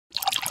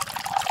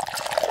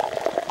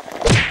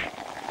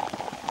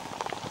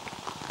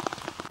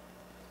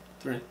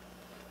3,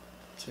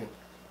 2.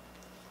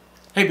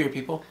 Hey, beer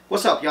people.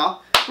 What's up,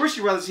 y'all?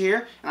 Brewsky Brothers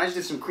here, and I just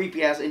did some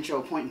creepy-ass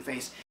intro pointing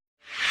face.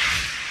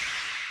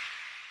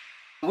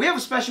 We have a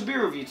special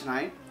beer review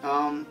tonight.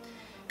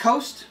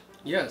 Coast.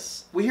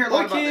 Yes. We hear a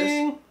lot about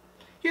this.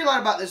 Hear a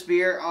lot about this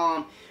beer.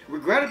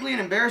 Regrettably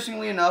and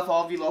embarrassingly enough,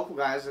 all of you local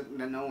guys that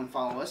know and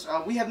follow us,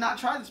 we have not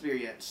tried this beer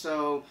yet.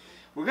 So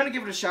we're gonna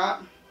give it a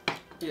shot.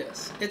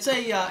 Yes. It's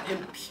a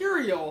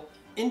Imperial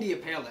India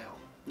Pale Ale.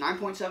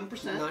 9.7%.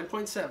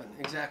 9.7,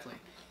 exactly.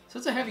 So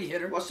it's a heavy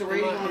hitter. What's the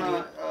rating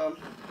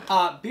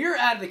on Beer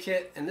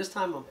Advocate, and this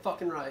time I'm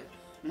fucking right,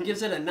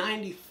 gives it a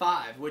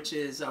 95, which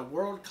is a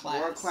world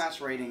class. World class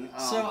rating.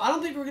 So I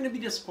don't think we're going to be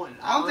disappointed.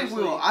 I don't think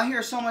we will. I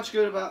hear so much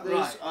good about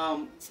this.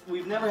 Right.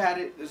 We've never had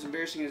it, as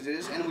embarrassing as it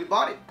is, and we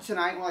bought it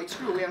tonight. We're like,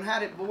 screw it, we haven't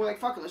had it, but we're like,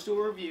 fuck it, let's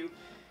do a review,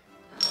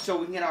 so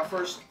we can get our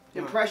first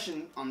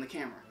impression on the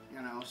camera.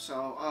 You know,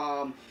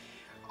 so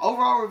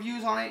overall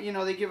reviews on it, you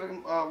know, they give it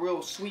a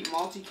real sweet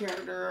malty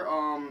character.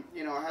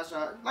 You know, it has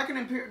a like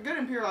good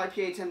Imperial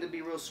IPA tend to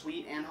be real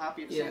sweet and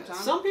hoppy at the same time.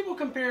 Some people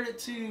compared it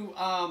to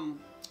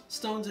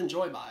Stones and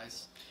Joy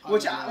Buys, I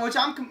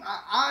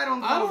don't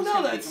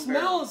know. That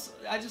smells.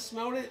 I just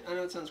smelled it. I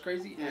know it sounds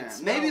crazy. Yeah,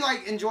 maybe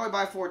like Enjoy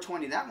by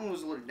 420. That one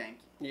was a little danky.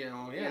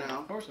 Yeah, you know?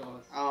 Of course it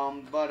was.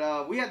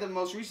 But we had the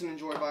most recent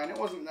Enjoy by, and it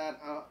wasn't that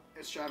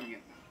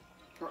extravagant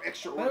or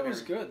extraordinary. But it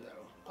was good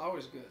though.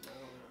 Always good.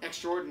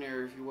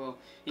 Extraordinary, if you will.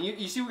 And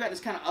you see we got this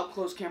kind of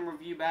up-close camera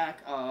view back.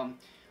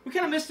 We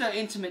kind of missed the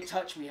intimate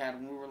touch we had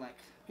when we were like...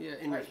 Yeah,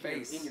 in your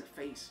face. In your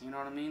face, you know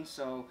what I mean?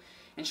 So,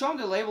 and show them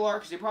the label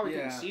art, because they probably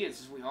couldn't see it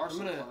since we are so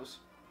close.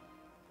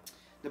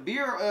 The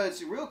beer,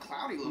 it's real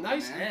cloudy looking,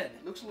 nice man. head.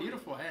 Looks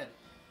beautiful head.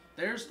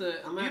 There's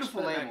the... I'm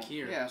beautiful label. Back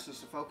here. Yeah, since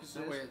the focus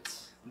that is... way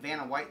it's...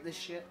 Vanna White this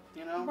shit,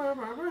 you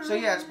know? So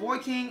yeah, it's Boy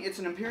King. It's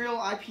an Imperial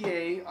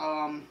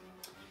IPA.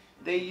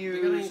 They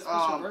use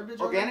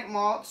organic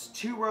malts,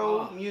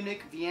 2-row,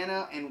 Munich,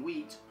 Vienna, and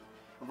wheat.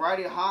 A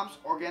variety of hops,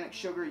 organic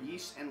sugar,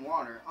 yeast, and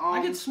water.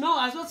 I can smell.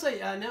 I was about to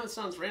say. I know it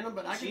sounds random,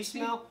 but I can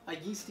smell a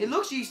yeasty. It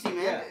looks yeasty,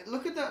 man. Yeah.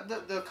 Look at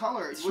the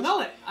color.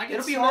 Smell it.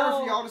 It'll be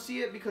hard for y'all to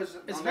see it because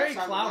it's very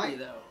cloudy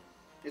though.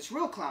 It's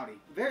real cloudy.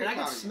 Very cloudy.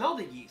 I can smell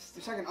the yeast.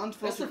 It's like an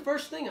unfiltered. That's the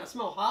first thing I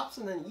smell: hops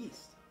and then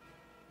yeast.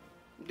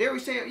 Dare we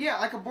say it? Yeah,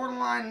 like a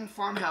borderline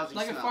farmhousey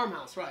smell. Like a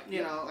farmhouse, right.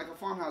 You know, like a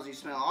farmhousey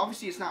smell.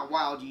 Obviously, it's not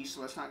wild yeast,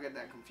 so let's not get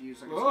that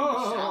confused. Like it's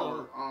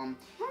sour.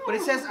 But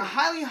it says a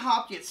highly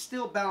hopped yet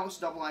still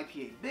balanced double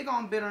IPA. Big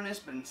on bitterness,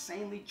 but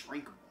insanely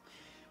drinkable.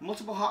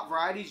 Multiple hop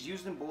varieties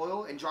used in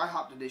boil and dry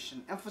hopped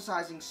addition,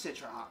 emphasizing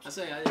citra hops.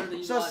 I heard they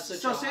use a lot of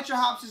citra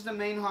hops is the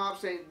main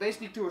hops. They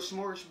basically threw a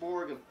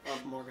smorgasbord of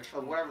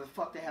whatever the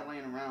fuck they had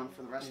laying around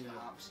for the rest of the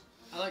hops.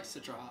 I like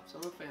citra hops.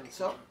 I'm a fan of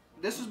citra.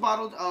 This was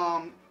bottled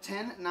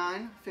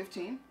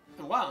 10/9/15.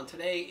 Oh, wow, and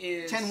today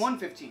is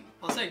 10/1/15.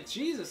 I'll say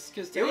Jesus,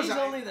 because today's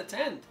only the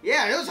 10th.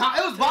 Yeah, it was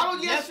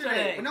bottled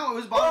yesterday. But no, it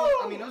was bottled.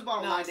 I mean, it was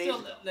bottled 9 days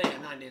ago. Yeah,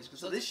 9 days ago.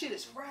 So this shit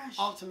is fresh.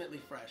 Ultimately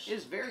fresh. It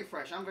is very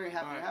fresh. I'm very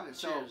happy to have it.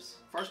 So,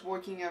 first Boy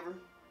King ever.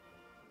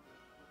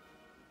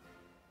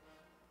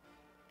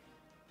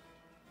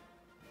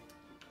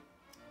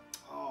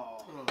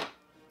 Oh,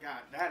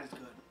 God, that is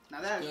good.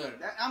 Now that is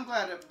good. I'm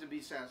glad to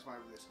be satisfied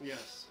with this.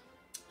 Yes.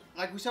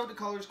 Like we said, the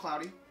color is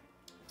cloudy.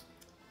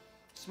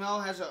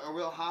 Smell has a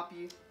real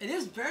hoppy. It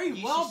is very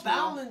well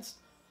balanced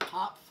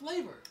hop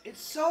flavor.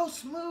 It's so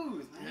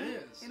smooth, man. It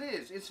is. It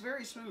is. It's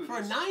very smooth. For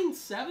a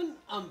 9.7,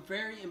 I'm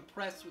very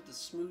impressed with the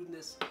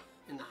smoothness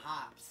in the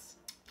hops.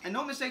 And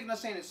no mistake in us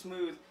saying it's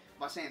smooth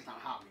by saying it's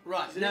not hoppy.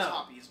 Right. It is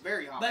hoppy. It's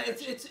very hoppy. But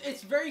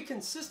it's very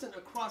consistent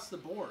across the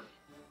board.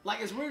 Like,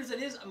 as weird as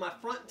it is, my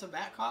front to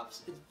back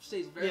hops, it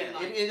stays very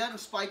light. It doesn't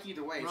spike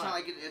either way. It's not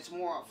like it's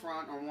more up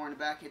front or more in the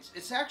back.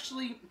 It's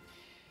actually,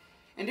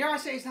 and dare I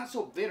say, it's not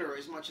so bitter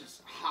as much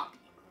as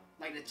hoppy.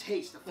 Like the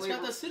taste, the flavor.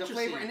 It's got the citrusy.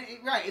 flavor, and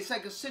it's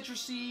like a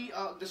citrusy,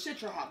 the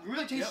citra hop. You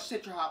really taste the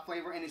citra hop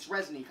flavor, and it's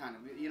resiny kind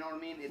of. You know what I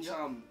mean? It's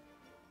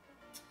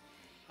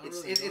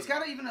it's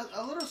got even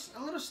a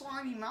little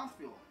slimy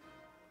mouthfeel.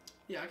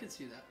 Yeah, I can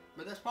see that.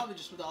 But that's probably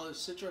just with all those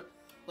citra.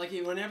 Like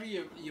whenever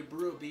you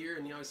brew a beer,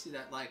 and you always see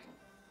that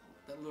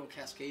that little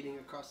cascading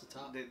across the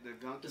top. The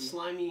gunky. The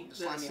slimy hops.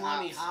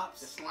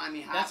 The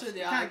slimy hops. That's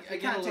what I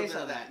get a taste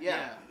of that.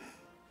 Yeah.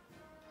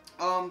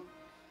 I'm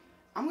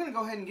gonna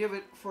go ahead and give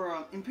it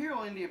for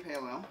Imperial India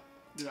Pale Ale.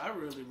 Dude, I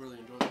really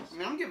enjoy this. I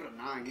mean, I'm giving it a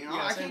 9. You know,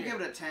 I can't give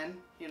it a 10.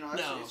 You know,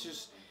 it's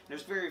just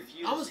there's very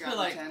few. I almost feel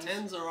like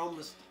 10s are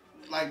almost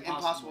like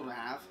impossible to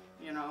have.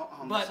 You know,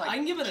 but I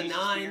can give it a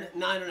 9,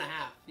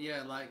 9.5.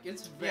 Yeah, like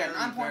it's very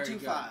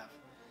 9.25.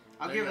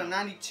 I'll give it a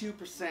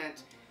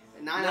 92%.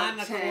 9 out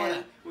of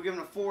 10. We're giving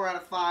it a 4 out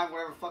of 5,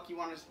 whatever the fuck you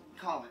want to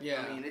call it.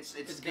 Yeah, I mean, it's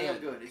damn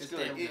good. It's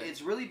good.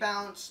 It's really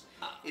balanced.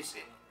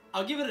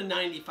 I'll give it a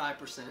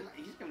 95%.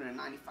 He's giving it a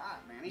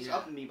 95, man. He's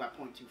upping me by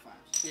 0.25.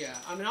 Yeah,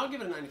 I mean, I'll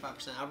give it a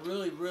 95%. I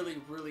really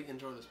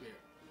enjoy this beer.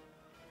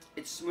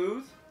 It's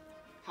smooth,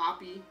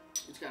 hoppy.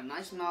 It's got a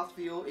nice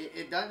mouthfeel.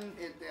 It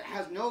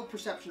has no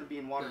perception of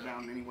being watered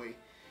down in any way.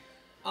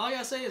 All I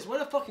gotta say is, way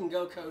to fucking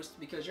go, Coast,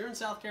 because you're in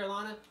South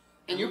Carolina.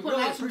 And you're putting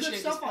out some good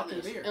stuff on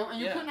this.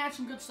 And you're putting out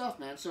some good stuff,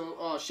 man.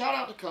 So shout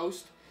out to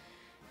Coast.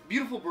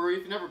 Beautiful brewery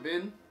if you've never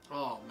been.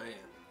 Oh, man.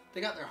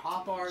 They got their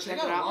hop bars. Check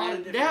it out,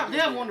 man. They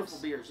have wonderful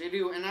beers. They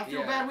do. And I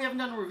feel bad we haven't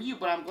done a review,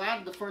 but I'm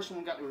glad the first one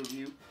we got the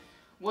review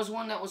was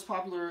one that was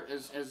popular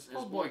as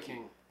Boy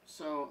King.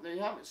 So there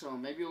you have it. So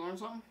maybe you'll learn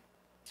something.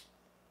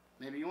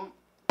 Maybe you won't.